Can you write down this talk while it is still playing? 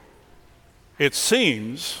It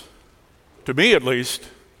seems, to me at least,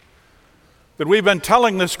 that we've been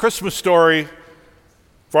telling this Christmas story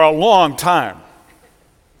for a long time.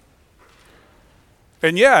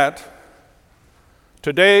 And yet,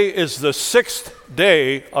 today is the 6th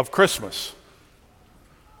day of Christmas.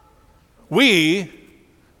 We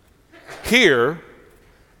here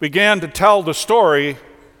began to tell the story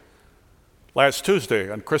last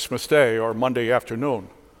Tuesday on Christmas Day or Monday afternoon.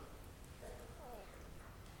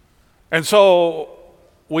 And so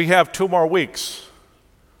we have 2 more weeks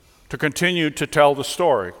to continue to tell the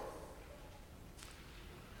story.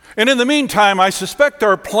 And in the meantime, I suspect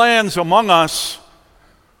there are plans among us.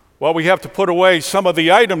 Well, we have to put away some of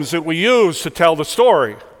the items that we use to tell the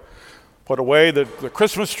story. Put away the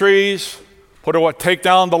Christmas trees, take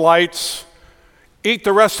down the lights, eat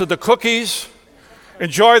the rest of the cookies,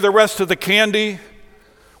 enjoy the rest of the candy.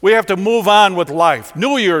 We have to move on with life.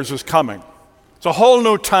 New Year's is coming. It's a whole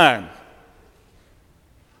new time.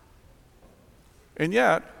 And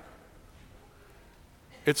yet,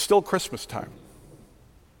 it's still Christmas time.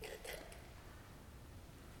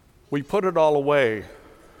 We put it all away.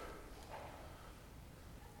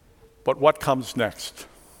 But what comes next?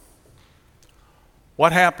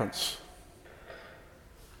 What happens?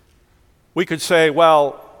 We could say,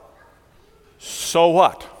 well, so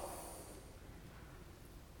what?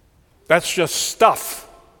 That's just stuff.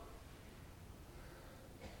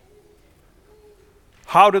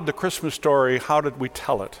 How did the Christmas story, how did we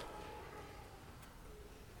tell it?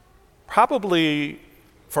 Probably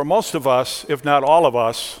for most of us, if not all of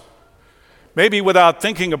us, maybe without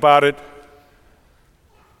thinking about it,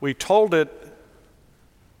 we told it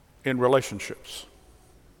in relationships.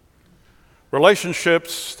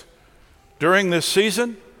 Relationships during this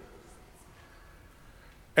season,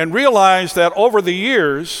 and realized that over the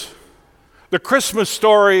years, the Christmas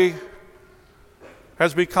story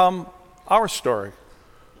has become our story.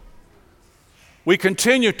 We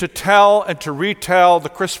continue to tell and to retell the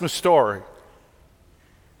Christmas story.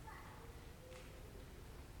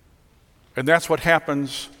 And that's what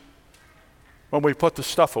happens when we put the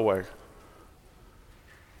stuff away.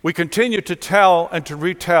 We continue to tell and to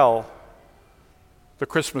retell the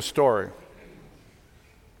Christmas story.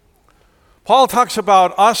 Paul talks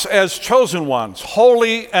about us as chosen ones,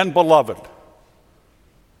 holy and beloved.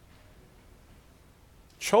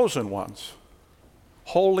 Chosen ones,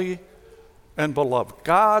 holy and beloved.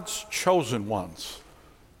 God's chosen ones.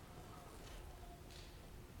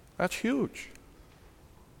 That's huge.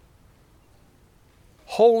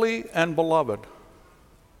 Holy and beloved.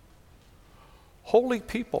 Holy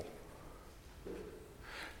people.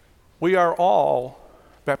 We are all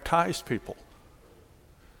baptized people.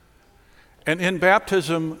 And in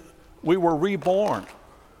baptism, we were reborn.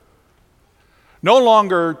 No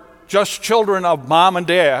longer just children of mom and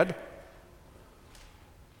dad,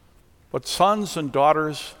 but sons and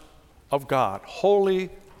daughters of God, holy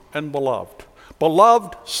and beloved.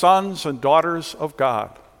 Beloved sons and daughters of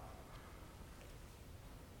God.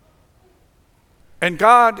 And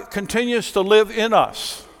God continues to live in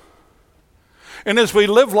us. And as we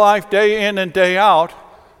live life day in and day out,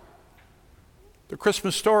 the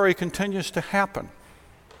Christmas story continues to happen.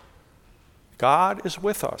 God is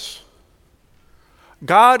with us.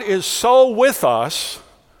 God is so with us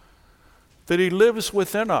that He lives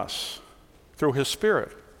within us through His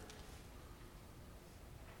Spirit.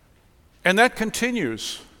 And that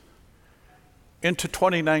continues into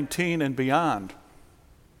 2019 and beyond.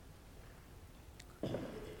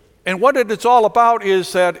 And what it's all about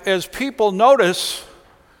is that as people notice,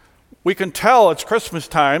 we can tell it's Christmas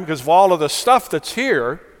time because of all of the stuff that's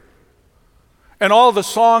here, and all the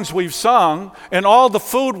songs we've sung, and all the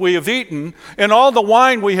food we have eaten, and all the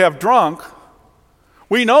wine we have drunk.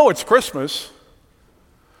 We know it's Christmas.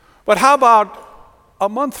 But how about a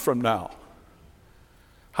month from now?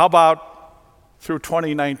 How about through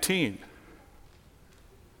 2019?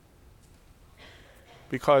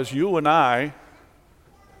 Because you and I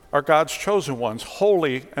are God's chosen ones,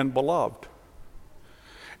 holy and beloved.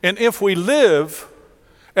 And if we live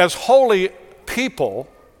as holy people,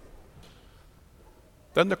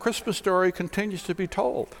 then the Christmas story continues to be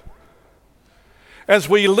told. As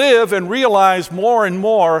we live and realize more and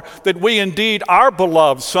more that we indeed are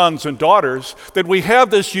beloved sons and daughters, that we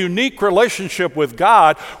have this unique relationship with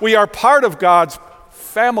God, we are part of God's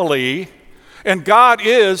family, and God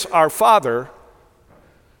is our Father,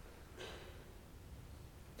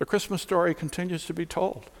 the Christmas story continues to be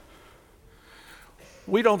told.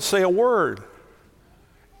 We don't say a word.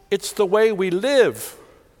 It's the way we live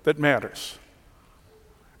that matters.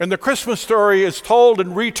 And the Christmas story is told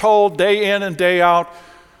and retold day in and day out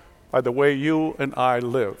by the way you and I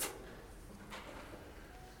live.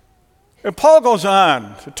 And Paul goes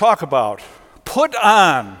on to talk about put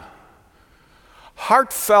on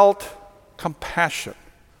heartfelt compassion,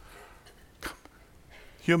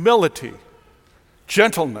 humility,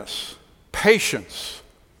 gentleness, patience.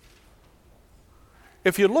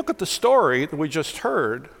 If you look at the story that we just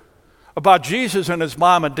heard about Jesus and his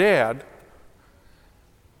mom and dad,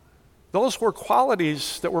 those were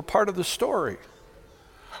qualities that were part of the story.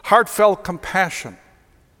 Heartfelt compassion,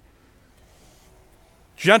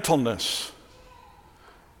 gentleness,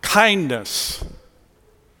 kindness,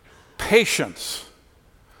 patience.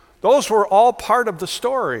 Those were all part of the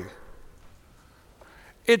story.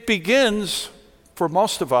 It begins, for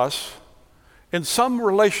most of us, in some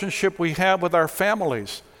relationship we have with our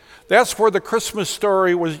families. That's where the Christmas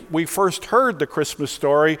story was. We first heard the Christmas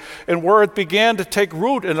story and where it began to take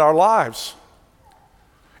root in our lives.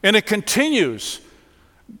 And it continues.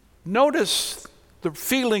 Notice the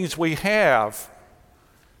feelings we have.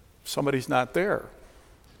 Somebody's not there.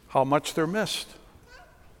 How much they're missed.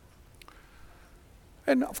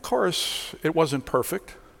 And of course, it wasn't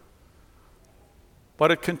perfect, but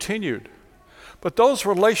it continued. But those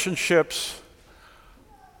relationships,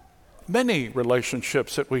 many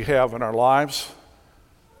relationships that we have in our lives,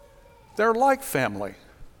 they're like family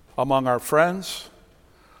among our friends,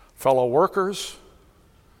 fellow workers,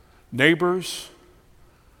 neighbors,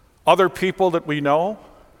 other people that we know.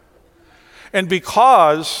 And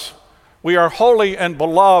because we are holy and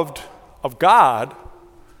beloved of God,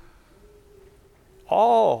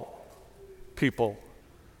 all people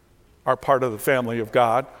are part of the family of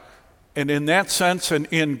God. And in that sense, and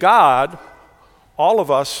in God, all of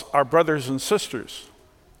us are brothers and sisters.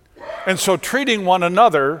 And so treating one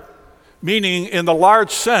another, meaning in the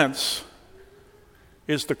large sense,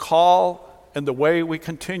 is the call and the way we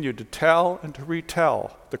continue to tell and to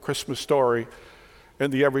retell the Christmas story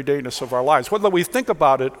in the everydayness of our lives. Whether we think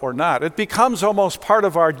about it or not, it becomes almost part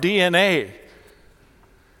of our DNA.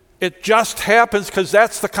 It just happens because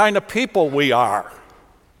that's the kind of people we are.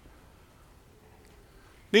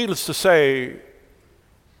 Needless to say,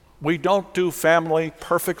 we don't do family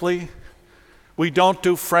perfectly. We don't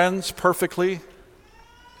do friends perfectly.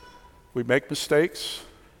 We make mistakes.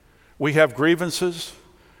 We have grievances.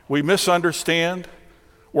 We misunderstand.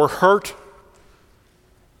 We're hurt.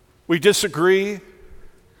 We disagree.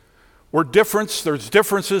 We're different. There's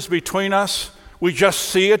differences between us. We just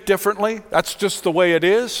see it differently. That's just the way it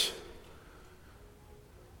is.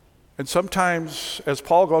 And sometimes, as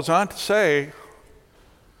Paul goes on to say,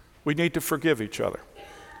 we need to forgive each other.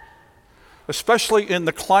 Especially in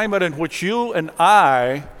the climate in which you and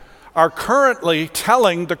I are currently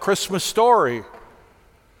telling the Christmas story.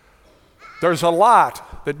 There's a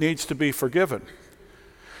lot that needs to be forgiven.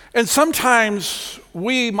 And sometimes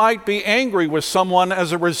we might be angry with someone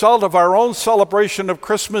as a result of our own celebration of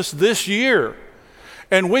Christmas this year.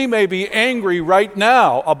 And we may be angry right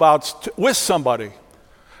now with somebody,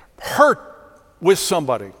 hurt with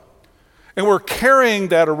somebody. And we're carrying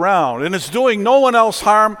that around. And it's doing no one else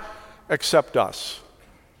harm except us.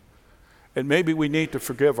 And maybe we need to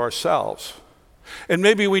forgive ourselves. And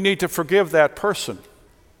maybe we need to forgive that person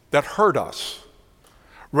that hurt us,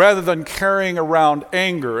 rather than carrying around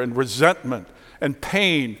anger and resentment and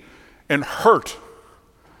pain and hurt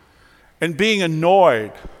and being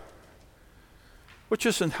annoyed, which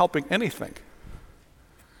isn't helping anything.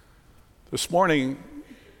 This morning,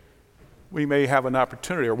 we may have an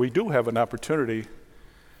opportunity, or we do have an opportunity,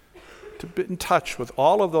 to be in touch with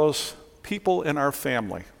all of those people in our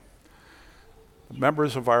family,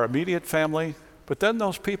 members of our immediate family, but then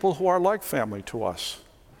those people who are like family to us,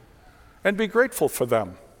 and be grateful for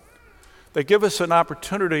them. They give us an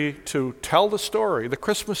opportunity to tell the story, the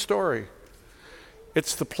Christmas story.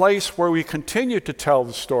 It's the place where we continue to tell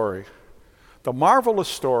the story, the marvelous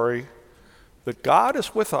story that God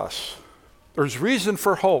is with us. There's reason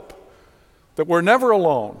for hope, that we're never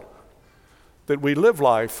alone, that we live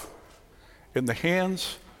life in the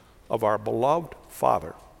hands of our beloved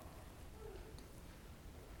Father.